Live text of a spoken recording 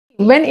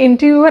When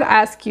interviewer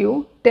asks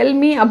you, tell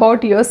me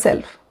about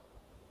yourself,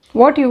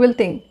 what you will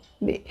think?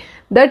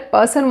 That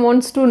person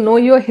wants to know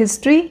your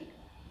history.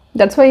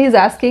 That's why he's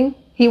asking.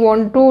 He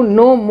wants to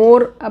know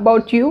more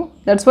about you.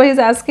 That's why he's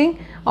asking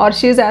or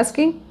she's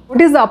asking. What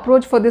is the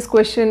approach for this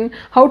question?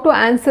 How to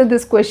answer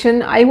this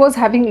question? I was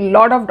having a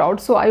lot of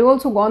doubts. So I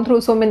also gone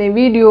through so many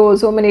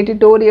videos, so many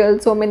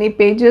tutorials, so many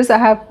pages I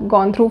have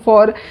gone through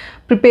for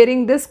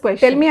preparing this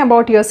question. Tell me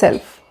about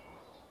yourself.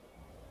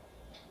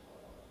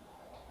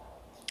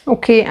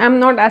 Okay, I'm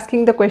not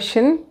asking the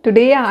question.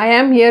 Today I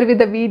am here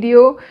with a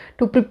video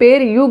to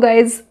prepare you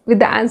guys with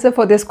the answer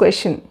for this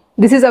question.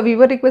 This is a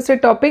viewer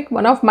requested topic.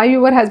 One of my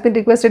viewer has been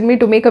requested me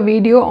to make a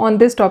video on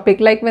this topic.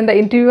 Like when the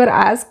interviewer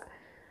asks,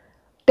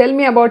 tell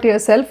me about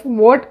yourself,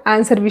 what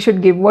answer we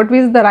should give, what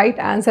is the right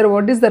answer,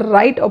 what is the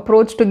right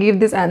approach to give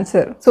this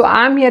answer. So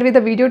I am here with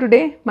a video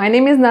today. My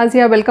name is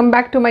Nazia. Welcome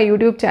back to my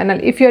YouTube channel.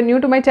 If you are new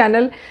to my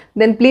channel,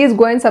 then please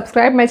go and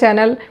subscribe my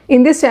channel.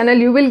 In this channel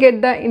you will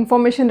get the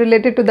information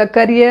related to the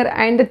career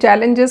and the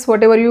challenges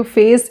whatever you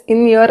face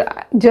in your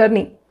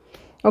journey.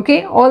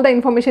 Okay, all the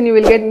information you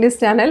will get in this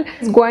channel.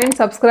 Go and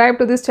subscribe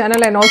to this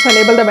channel and also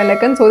enable the bell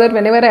icon so that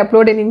whenever I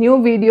upload any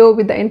new video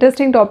with the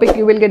interesting topic,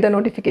 you will get the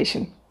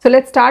notification. So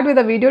let's start with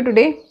the video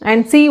today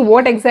and see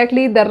what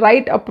exactly the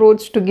right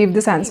approach to give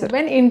this answer.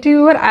 When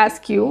interviewer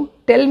asks you,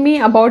 tell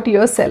me about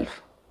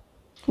yourself,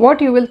 what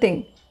you will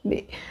think?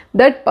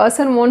 That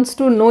person wants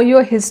to know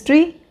your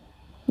history.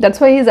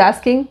 That's why he's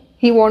asking.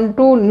 He wants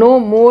to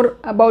know more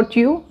about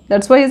you.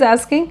 That's why he's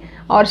asking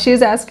or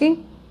she's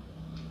asking.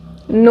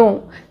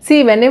 No.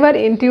 See, whenever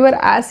interviewer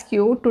asks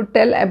you to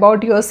tell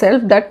about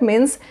yourself, that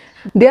means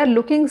they are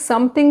looking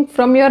something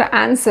from your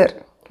answer.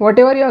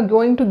 Whatever you are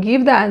going to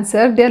give the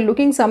answer, they are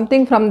looking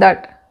something from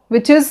that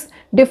which is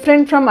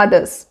different from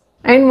others.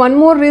 And one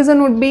more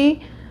reason would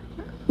be,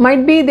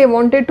 might be they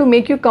wanted to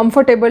make you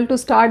comfortable to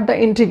start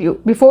the interview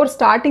before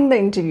starting the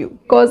interview.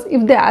 Because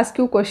if they ask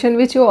you question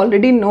which you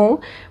already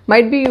know,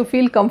 might be you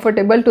feel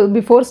comfortable to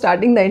before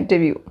starting the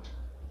interview.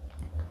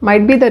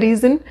 Might be the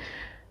reason.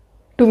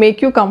 To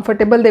make you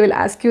comfortable, they will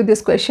ask you this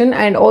question.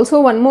 And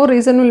also one more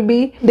reason will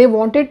be they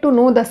wanted to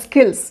know the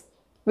skills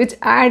which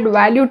add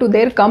value to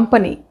their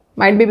company.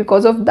 Might be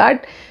because of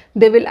that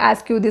they will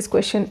ask you this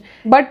question.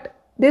 But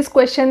this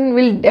question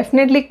will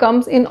definitely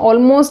comes in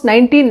almost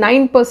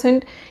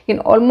 99% in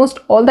almost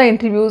all the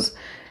interviews.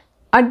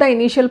 At the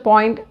initial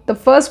point, the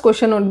first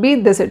question would be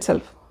this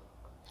itself.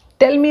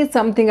 Tell me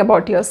something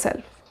about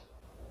yourself.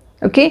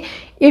 Okay,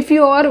 if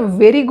you are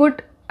very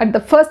good at the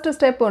first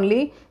step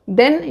only,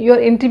 then your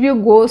interview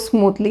goes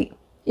smoothly.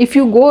 If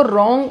you go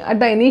wrong at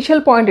the initial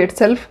point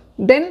itself,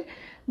 then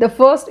the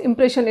first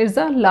impression is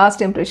the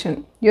last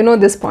impression. You know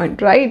this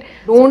point, right?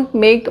 Don't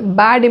make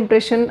bad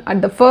impression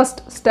at the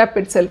first step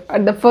itself,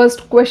 at the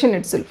first question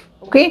itself.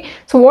 Okay,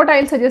 so what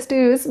I'll suggest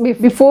you is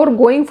before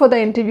going for the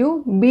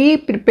interview, be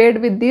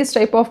prepared with these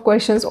type of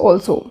questions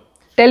also.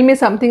 Tell me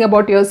something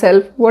about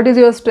yourself. What is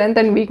your strength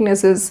and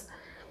weaknesses?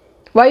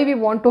 Why we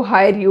want to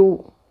hire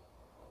you?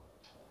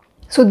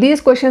 So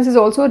these questions is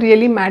also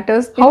really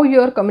matters. How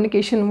your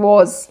communication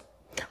was,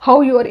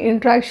 how your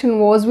interaction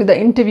was with the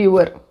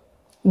interviewer.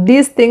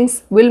 These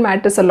things will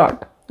matters a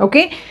lot.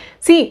 Okay.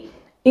 See,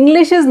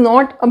 English is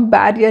not a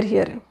barrier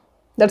here.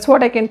 That's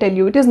what I can tell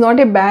you. It is not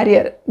a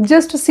barrier.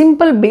 Just a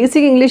simple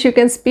basic English you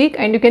can speak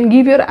and you can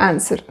give your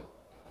answer,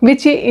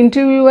 which a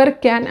interviewer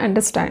can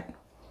understand.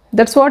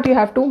 That's what you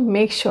have to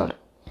make sure.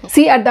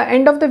 See, at the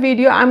end of the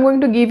video, I'm going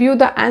to give you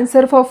the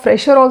answer for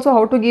fresher also,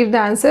 how to give the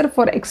answer,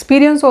 for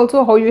experience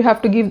also, how you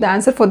have to give the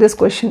answer for this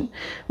question,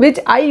 which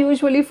I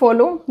usually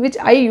follow, which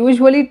I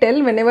usually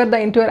tell whenever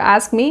the interviewer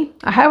asks me.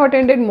 I have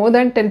attended more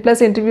than 10 plus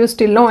interviews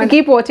till now and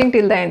keep watching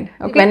till the end.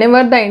 Okay.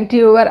 Whenever the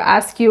interviewer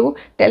asks you,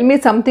 tell me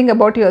something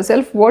about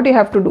yourself, what you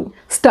have to do?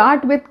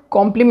 Start with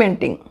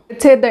complimenting.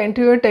 Let's say the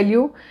interviewer tell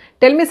you,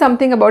 tell me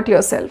something about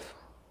yourself.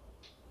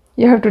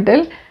 You have to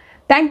tell,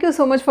 thank you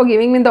so much for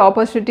giving me the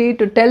opportunity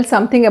to tell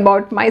something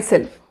about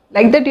myself.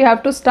 Like that, you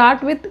have to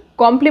start with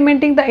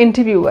complimenting the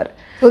interviewer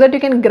so that you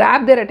can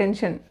grab their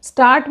attention.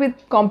 Start with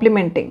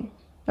complimenting,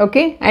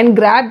 okay, and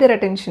grab their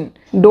attention.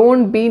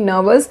 Don't be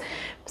nervous.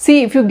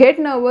 See, if you get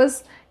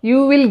nervous,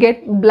 you will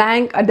get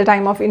blank at the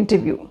time of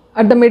interview.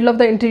 At the middle of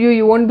the interview,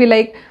 you won't be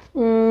like,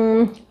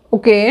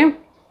 okay.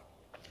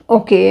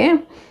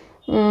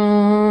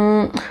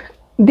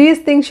 These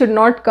things should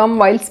not come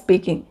while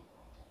speaking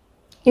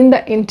in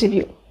the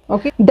interview.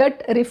 Okay,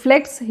 that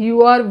reflects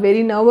you are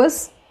very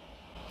nervous.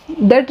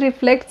 That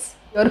reflects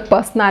your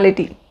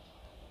personality.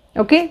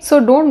 Okay,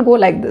 so don't go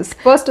like this.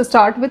 First,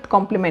 start with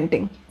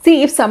complimenting.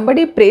 See, if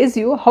somebody praise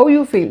you, how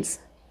you feels?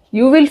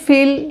 You will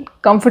feel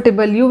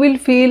comfortable. You will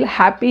feel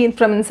happy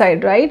from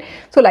inside, right?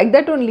 So like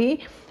that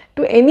only,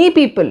 to any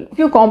people, if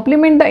you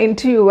compliment the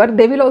interviewer,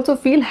 they will also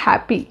feel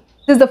happy.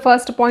 This is the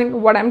first point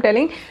what I'm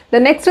telling. The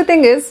next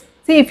thing is,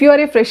 see, if you are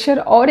a fresher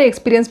or an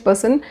experienced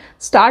person,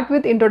 start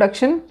with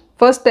introduction.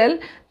 First tell,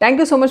 thank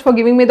you so much for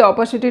giving me the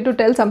opportunity to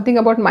tell something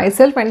about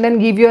myself, and then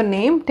give your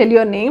name, tell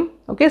your name.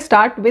 Okay,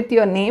 start with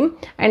your name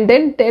and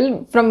then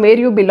tell from where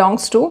you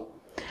belongs to.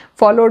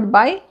 followed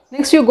by,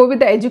 next you go with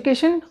the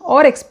education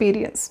or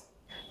experience.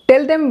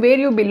 Tell them where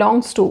you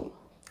belongs to,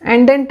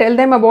 and then tell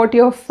them about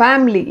your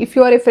family. If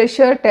you are a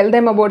fresher, tell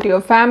them about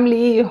your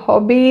family, your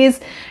hobbies,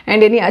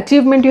 and any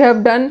achievement you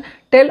have done.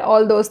 Tell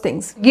all those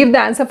things. Give the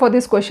answer for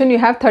this question. You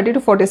have 30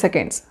 to 40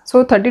 seconds.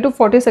 So 30 to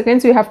 40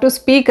 seconds you have to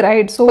speak,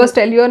 right? So first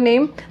tell your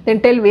name,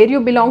 then tell where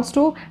you belongs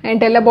to, and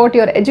tell about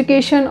your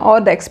education or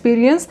the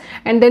experience,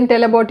 and then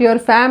tell about your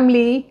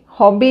family,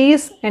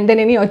 hobbies, and then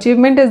any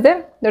achievement is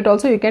there, that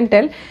also you can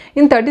tell.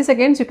 In 30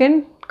 seconds you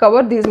can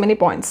cover these many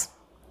points.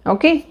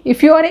 Okay,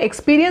 if you are an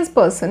experienced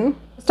person,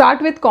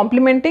 start with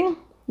complimenting,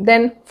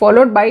 then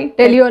followed by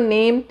tell your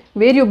name,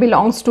 where you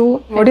belongs to,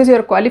 what is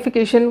your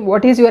qualification,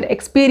 what is your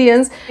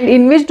experience,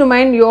 in which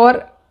domain you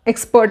are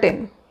expert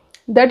in,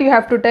 that you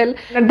have to tell.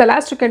 At the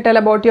last you can tell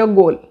about your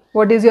goal,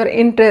 what is your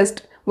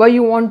interest, why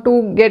you want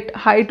to get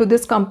hired to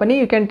this company.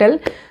 You can tell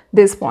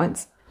these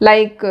points,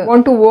 like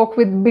want to work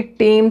with big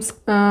teams,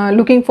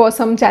 looking for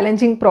some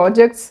challenging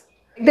projects,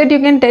 that you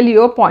can tell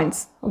your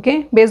points.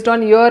 Okay, based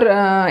on your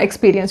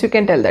experience you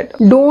can tell that.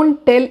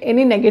 Don't tell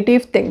any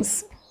negative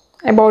things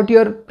about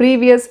your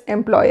previous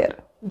employer,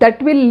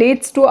 that will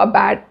leads to a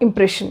bad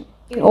impression.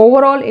 In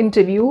overall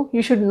interview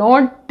you should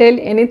not tell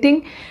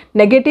anything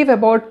negative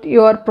about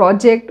your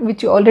project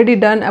which you already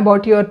done,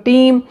 about your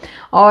team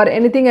or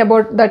anything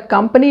about that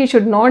company. You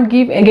should not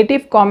give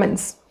negative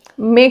comments.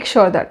 Make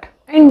sure that.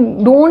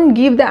 And don't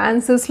give the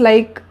answers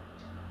like,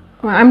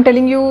 I'm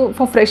telling you,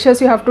 for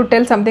freshers you have to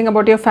tell something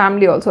about your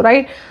family also,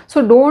 right?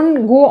 So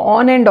don't go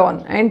on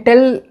and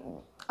tell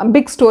a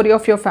big story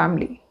of your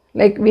family.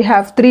 Like, we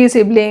have 3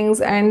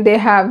 siblings and they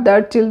have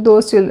those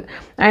children,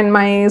 and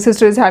my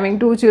sister is having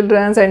 2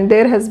 children and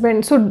their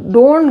husband. So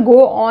don't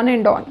go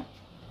on.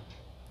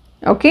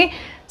 Okay,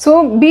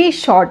 so be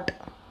short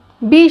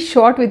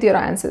with your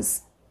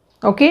answers.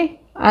 Okay,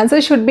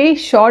 answers should be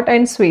short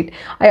and sweet.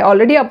 I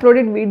already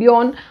uploaded video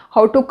on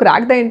how to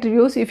crack the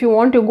interviews. If you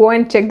want to go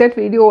and check that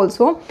video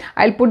also,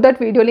 I'll put that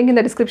video link in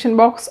the description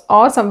box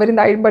or somewhere in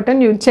the I button.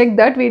 You check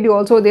that video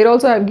also. There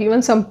also I have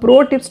given some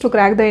pro tips to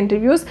crack the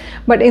interviews,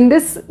 but in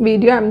this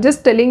video I'm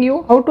just telling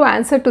you how to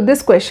answer to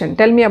this question.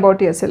 Tell me about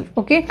yourself.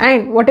 Okay,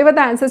 and whatever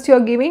the answers you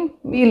are giving,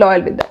 be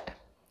loyal with that.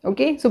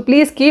 Okay, so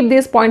please keep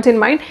these points in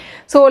mind.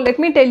 So let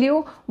me tell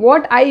you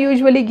what I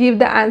usually give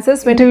the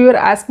answers when interviewer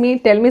asks me,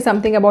 tell me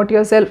something about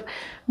yourself.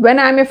 When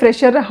I am a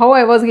fresher, how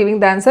I was giving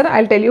the answer,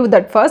 I'll tell you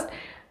that first.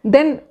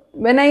 Then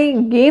when I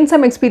gain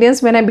some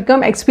experience, when I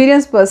become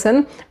experienced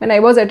person, when I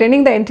was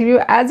attending the interview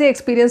as a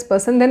experienced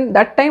person, then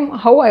that time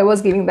how I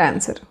was giving the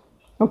answer.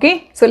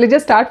 Okay, so let's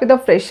just start with the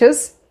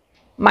freshers.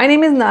 My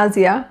name is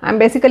Nazia. I'm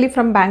basically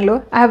from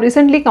Bangalore. I have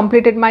recently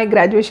completed my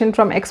graduation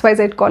from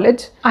XYZ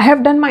college. I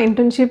have done my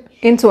internship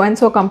in so and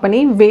so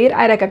company where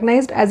I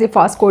recognized as a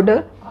fast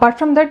coder. Apart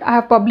from that, I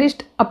have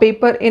published a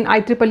paper in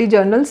IEEE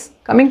journals.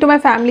 Coming to my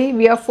family,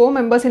 we are 4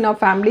 members in our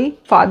family: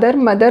 father,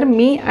 mother,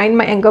 me and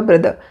my younger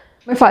brother.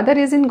 My father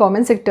is in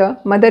government sector,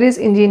 mother is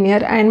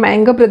engineer, and my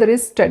younger brother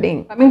is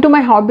studying. Coming to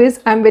my hobbies,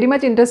 I am very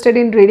much interested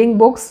in reading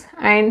books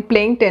and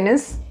playing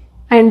tennis.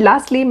 And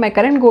lastly, my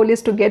current goal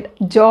is to get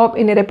a job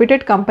in a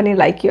reputed company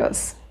like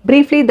yours.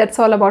 Briefly, that's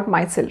all about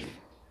myself.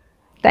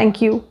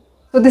 Thank you.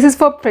 So this is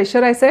for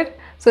fresher, I said.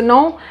 So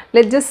now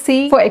let's just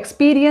see for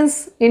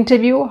experience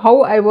interview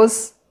how I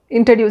was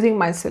introducing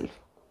myself.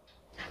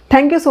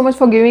 Thank you so much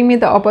for giving me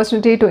the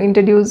opportunity to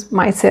introduce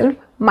myself.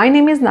 My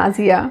name is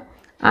Nazia.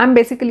 I'm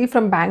basically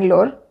from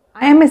Bangalore.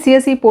 I am a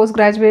CSE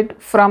postgraduate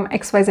from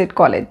XYZ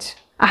college.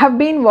 I have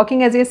been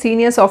working as a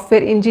senior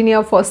software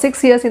engineer for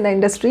 6 years in the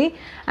industry,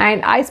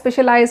 and I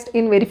specialized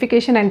in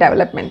verification and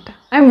development.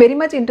 I am very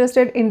much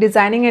interested in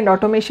designing and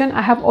automation.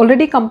 I have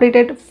already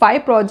completed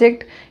 5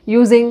 projects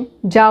using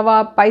Java,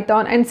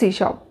 Python and C#.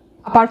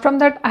 Apart from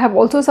that, I have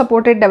also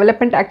supported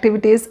development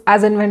activities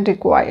as and when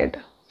required.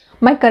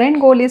 My current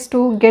goal is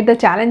to get the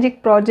challenging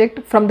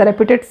project from the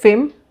reputed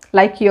firm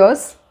like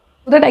yours,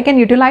 so that I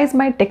can utilize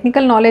my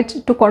technical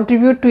knowledge to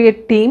contribute to a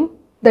team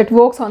that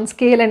works on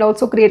scale and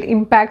also create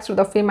impacts to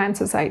the firm and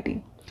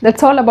society.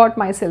 That's all about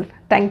myself.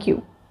 Thank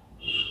you.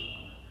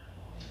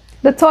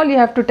 That's all you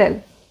have to tell.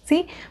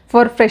 See,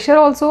 for fresher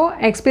also,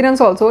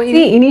 experience also.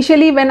 See,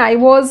 initially when I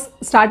was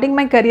starting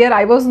my career,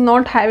 I was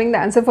not having the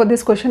answer for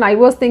this question. I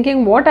was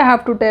thinking what I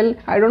have to tell.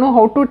 I don't know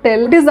how to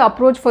tell. What is the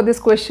approach for this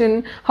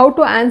question? How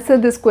to answer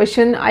this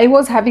question? I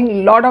was having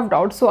a lot of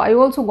doubts. So I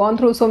also gone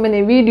through so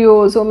many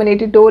videos, so many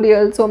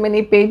tutorials, so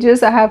many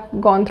pages I have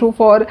gone through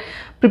for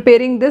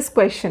preparing this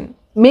question.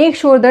 Make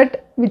sure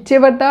that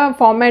whichever the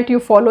format you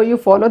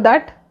follow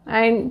that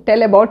and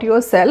tell about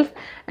yourself,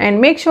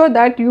 and make sure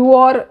that you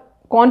are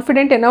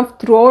confident enough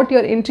throughout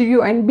your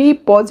interview and be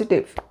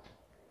positive.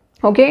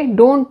 Okay,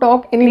 don't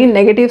talk any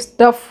negative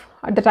stuff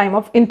at the time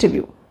of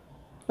interview.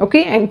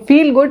 Okay, and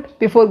feel good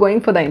before going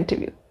for the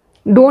interview.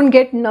 Don't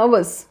get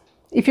nervous.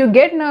 If you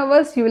get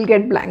nervous, you will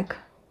get blank.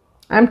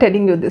 I'm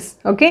telling you this.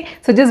 Okay,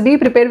 so just be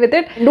prepared with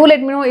it. Do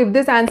let me know if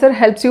this answer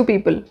helps you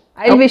people.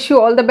 I wish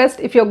you all the best.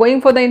 If you're going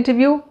for the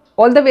interview,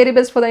 all the very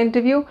best for the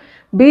interview.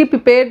 Be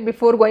prepared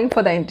before going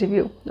for the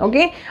interview.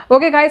 Okay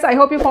guys, I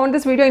hope you found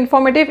this video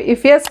informative.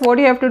 If yes, what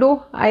you have to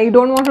do, I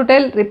don't want to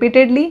tell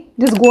repeatedly,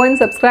 just go and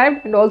subscribe.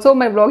 And also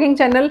my vlogging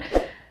channel,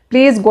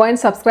 please go and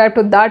subscribe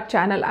to that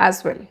channel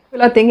as well.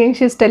 People are thinking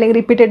she's telling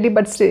repeatedly,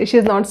 but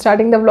she's not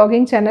starting the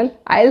vlogging channel.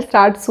 I'll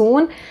start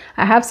soon.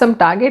 I have some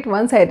target.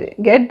 Once I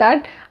get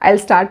that, I'll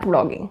start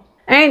vlogging.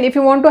 And if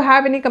you want to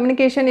have any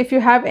communication, if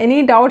you have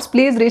any doubts,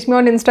 please reach me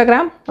on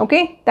Instagram.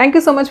 Okay, thank you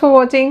so much for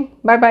watching.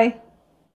 Bye bye.